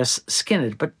best to just skin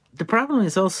it. But the problem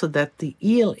is also that the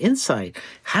eel inside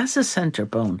has a center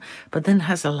bone, but then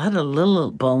has a lot of little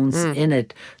bones in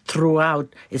it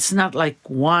throughout. It's not like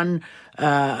one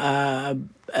bone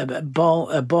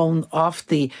off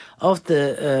the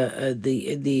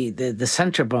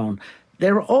center bone.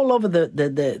 They're all over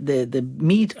the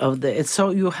meat of the. So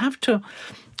you have to.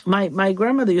 My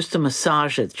grandmother used to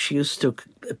massage it. She used to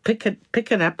pick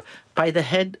it up by the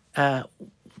head.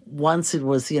 Once it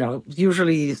was,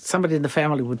 usually somebody in the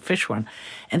family would fish one,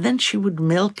 and then she would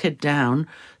milk it down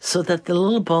so that the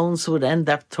little bones would end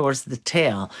up towards the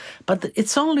tail. But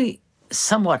it's only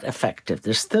somewhat effective.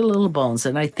 There's still little bones,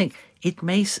 and I think it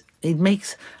makes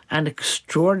an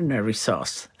extraordinary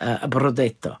sauce, a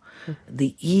brodetto.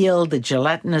 The eel, the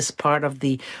gelatinous part of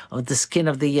the skin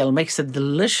of the eel makes a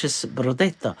delicious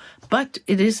brodetto, but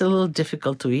it is a little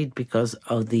difficult to eat because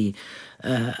of the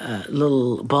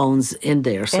little bones in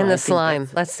there. So and the slime.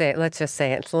 Let's just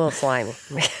say it's a little slimy.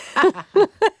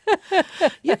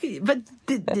 But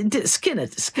skin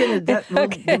it. That will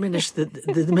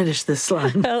diminish the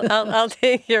slime. I'll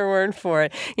take your word for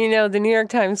it. The New York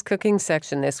Times cooking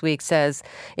section this week says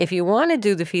if you want to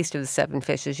do the Feast of the Seven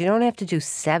Fishes, you don't have to do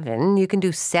 7. You can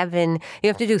do 7. You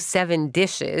have to do 7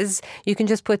 dishes. You can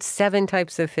just put 7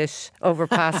 types of fish over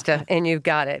pasta, and you've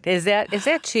got it. Is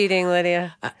that cheating,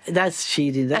 Lidia? That's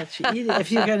cheating. If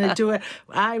you're going to do it,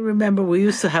 I remember we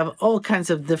used to have all kinds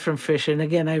of different fish, and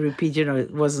again, I repeat,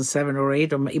 it wasn't 7 or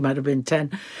 8, or it might have been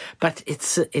 10, but it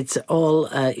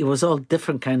was all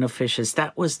different kind of fishes.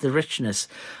 That was the richness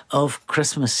of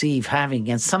Christmas Eve having,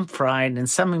 and some fried, and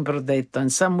some in brodetto,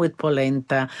 and some with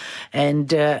polenta,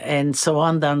 and so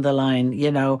on down the line.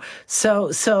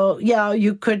 So yeah,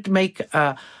 you could make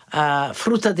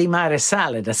frutta di mare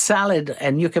salad, a salad,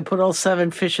 and you can put all 7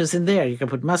 fishes in there. You can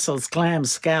put mussels,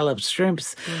 clams, scallops,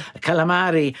 shrimps,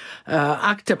 calamari,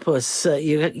 octopus.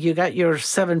 You got your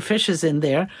 7 fishes in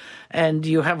there, and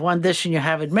you have one dish and you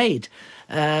have it made.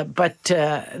 But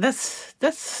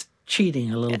that's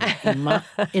cheating a little bit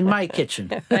in my kitchen.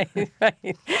 Right.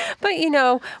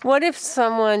 But what if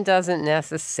someone doesn't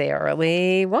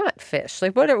necessarily want fish?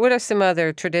 Like, what are some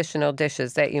other traditional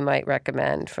dishes that you might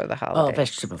recommend for the holidays? Oh,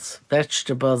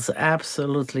 vegetables,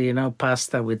 absolutely.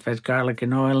 Pasta with garlic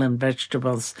and oil and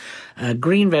vegetables,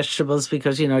 green vegetables,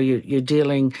 because you're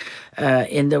dealing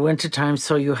in the wintertime,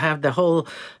 so you have the whole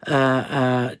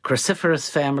cruciferous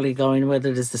family going, whether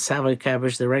it is the Savoy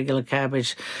cabbage, the regular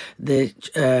cabbage, the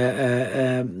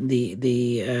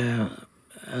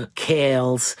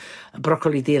kales,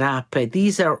 broccoli di rape.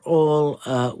 These are all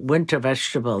winter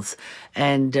vegetables.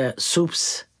 And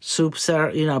soups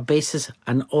are, bases,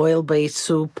 an oil-based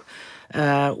soup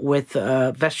with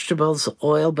vegetables,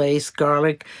 oil-based,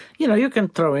 garlic. You can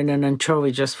throw in an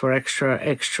anchovy just for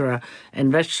extra,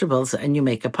 and vegetables, and you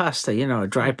make a pasta, a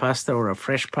dry pasta or a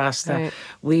fresh pasta. Right.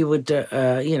 We would,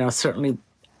 certainly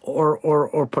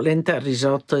or polenta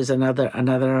risotto is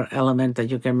another element that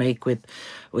you can make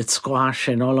with squash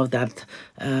and all of that,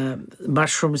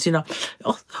 mushrooms.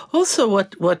 Also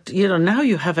what now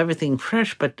you have everything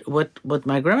fresh, but what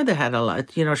my grandmother had a lot.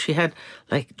 She had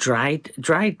like dried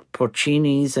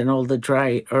porcinis and all the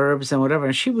dry herbs and whatever,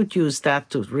 and she would use that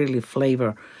to really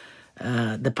flavor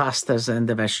the pastas and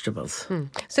the vegetables.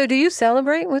 So do you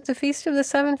celebrate with the Feast of the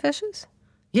Seven Fishes?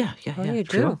 Yeah. You sure.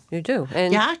 do. You do.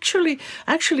 And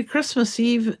actually, Christmas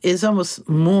Eve is almost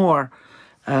more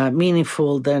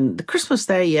meaningful than the Christmas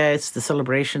Day. Yeah, it's the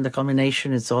celebration, the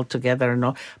culmination, it's all together and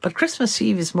all. But Christmas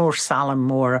Eve is more solemn,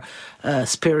 more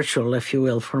spiritual, if you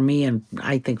will, for me and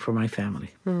I think for my family.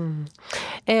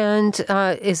 And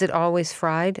is it always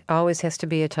fried? Always has to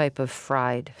be a type of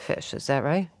fried fish. Is that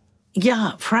right?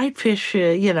 Yeah, fried fish,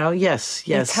 yes.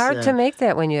 It's hard to make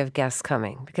that when you have guests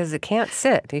coming because it can't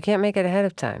sit. You can't make it ahead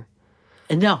of time.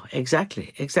 No,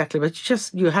 exactly.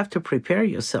 But you have to prepare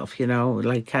yourself,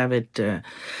 like have it.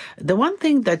 The one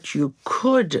thing that you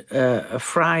could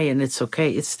fry, and it's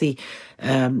okay, it's the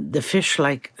fish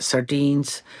like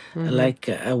sardines, like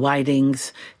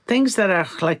whitings, things that are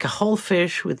like a whole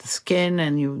fish with the skin,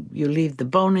 and you leave the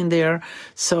bone in there.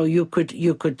 So you could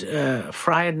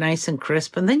fry it nice and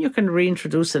crisp, and then you can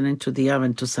reintroduce it into the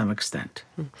oven to some extent.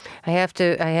 I have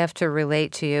to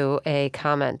relate to you a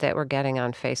comment that we're getting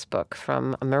on Facebook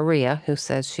from Maria, who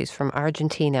says she's from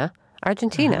Argentina,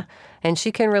 and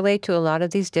she can relate to a lot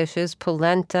of these dishes: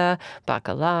 polenta,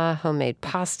 bacala, homemade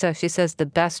pasta. She says the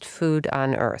best food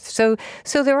on earth. So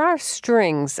there are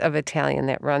strings of Italian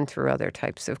that run through other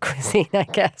types of cuisine, I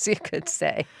guess you could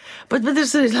say. But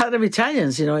there's a lot of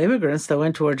Italians, immigrants that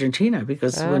went to Argentina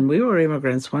because when we were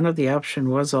immigrants, one of the options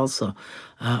was also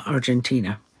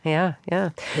Argentina. Yeah.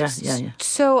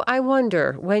 So I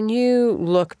wonder, when you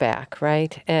look back,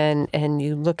 right, and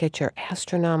you look at your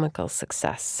astronomical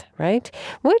success, right,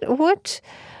 what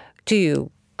do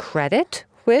you credit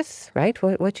with, right?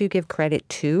 What do you give credit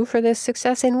to for this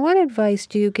success? And what advice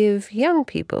do you give young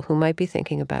people who might be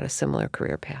thinking about a similar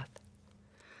career path?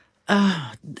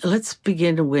 Let's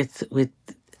begin with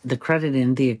the credit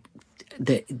in the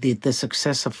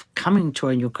success of coming to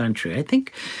a new country. I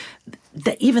think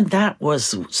even that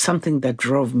was something that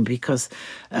drove me because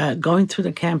going through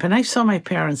the camp, and I saw my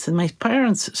parents, and my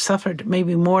parents suffered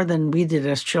maybe more than we did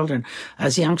as children,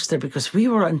 as youngsters, because we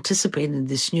were anticipating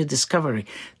this new discovery.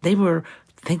 They were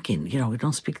thinking, we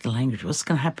don't speak the language. What's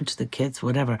going to happen to the kids,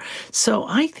 whatever. So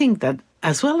I think that,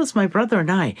 as well as my brother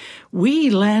and I, we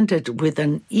landed with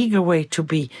an eager way to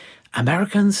be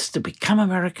Americans, to become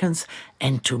Americans,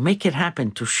 and to make it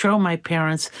happen, to show my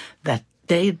parents that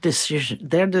their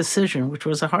decision, which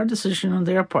was a hard decision on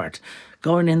their part,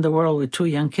 going in the world with two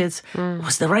young kids,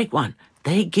 was the right one.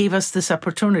 They gave us this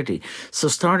opportunity. So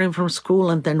starting from school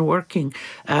and then working,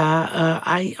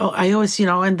 I always,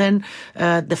 and then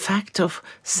the fact of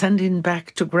sending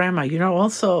back to grandma,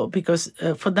 also because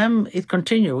for them it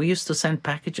continued. We used to send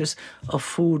packages of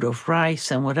food, of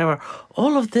rice and whatever.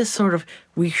 All of this sort of,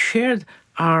 we shared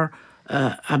our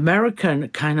American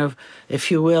kind of,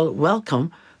 if you will,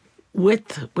 welcome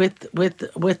with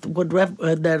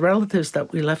the relatives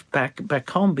that we left back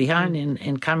home behind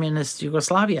in communist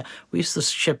Yugoslavia. We used to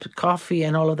ship coffee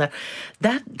and all of that.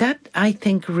 That I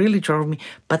think really drove me.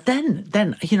 But then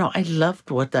I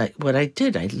loved what I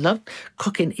did. I loved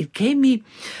cooking. It gave me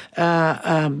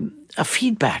a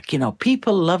feedback.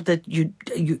 People loved that you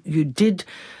did.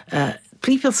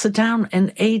 People sit down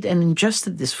and ate and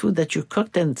ingested this food that you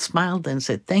cooked and smiled and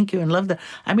said thank you and loved it.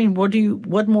 I mean,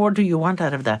 what more do you want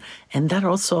out of that? And that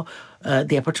also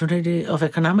the opportunity of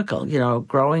economical,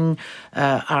 growing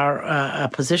our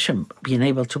position, being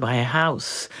able to buy a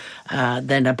house,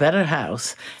 then a better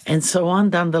house, and so on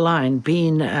down the line,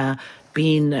 being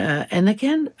and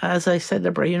again, as I said,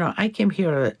 Deborah, I came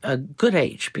here at a good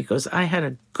age because I had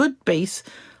a good base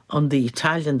on the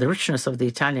richness of the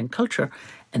Italian culture.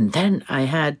 And then I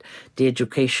had the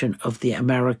education of the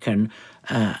American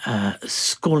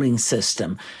schooling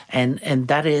system. And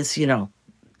that is,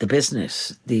 the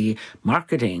business, the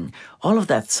marketing, all of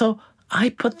that. So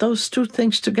I put those two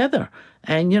things together.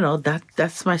 And,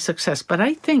 that's my success. But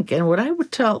I think, and what I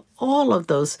would tell all of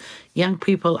those young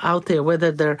people out there,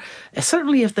 whether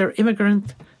certainly if they're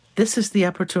immigrant, this is the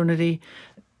opportunity.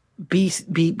 Be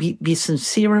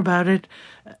sincere about it.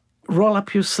 Roll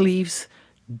up your sleeves.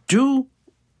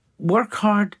 Work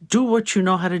hard, do what you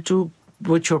know how to do,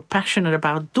 what you're passionate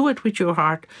about, do it with your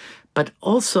heart, but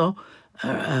also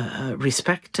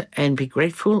respect and be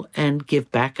grateful and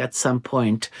give back at some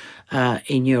point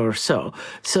in your soul.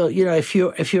 So, if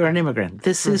you're an immigrant,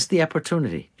 this is the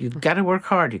opportunity. You've got to work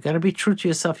hard. You've got to be true to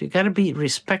yourself. You've got to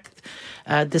respect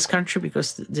this country,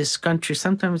 because this country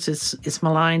sometimes it's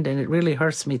maligned, and it really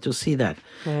hurts me to see that.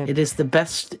 Right. It is the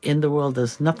best in the world.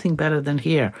 There's nothing better than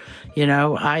here.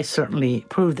 I certainly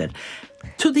proved it.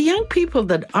 To the young people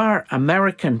that are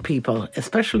American people,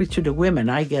 especially to the women,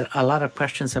 I get a lot of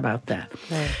questions about that.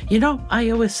 Right. I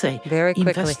always say,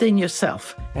 invest in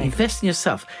yourself. Right. Invest in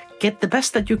yourself. Get the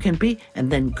best that you can be,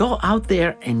 and then go out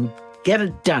there and get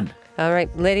it done. All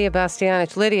right, Lidia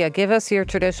Bastianich. Lidia, give us your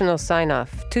traditional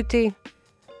sign-off. Tutti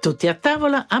a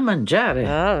tavola a mangiare.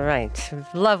 All right.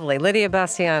 Lovely. Lidia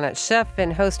Bastianich, chef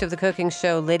and host of the cooking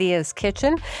show Lidia's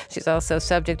Kitchen. She's also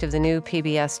subject of the new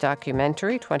PBS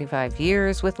documentary, 25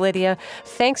 Years with Lidia.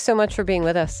 Thanks so much for being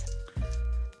with us.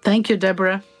 Thank you,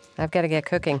 Deborah. I've got to get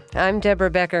cooking. I'm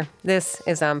Deborah Becker. This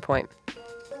is On Point.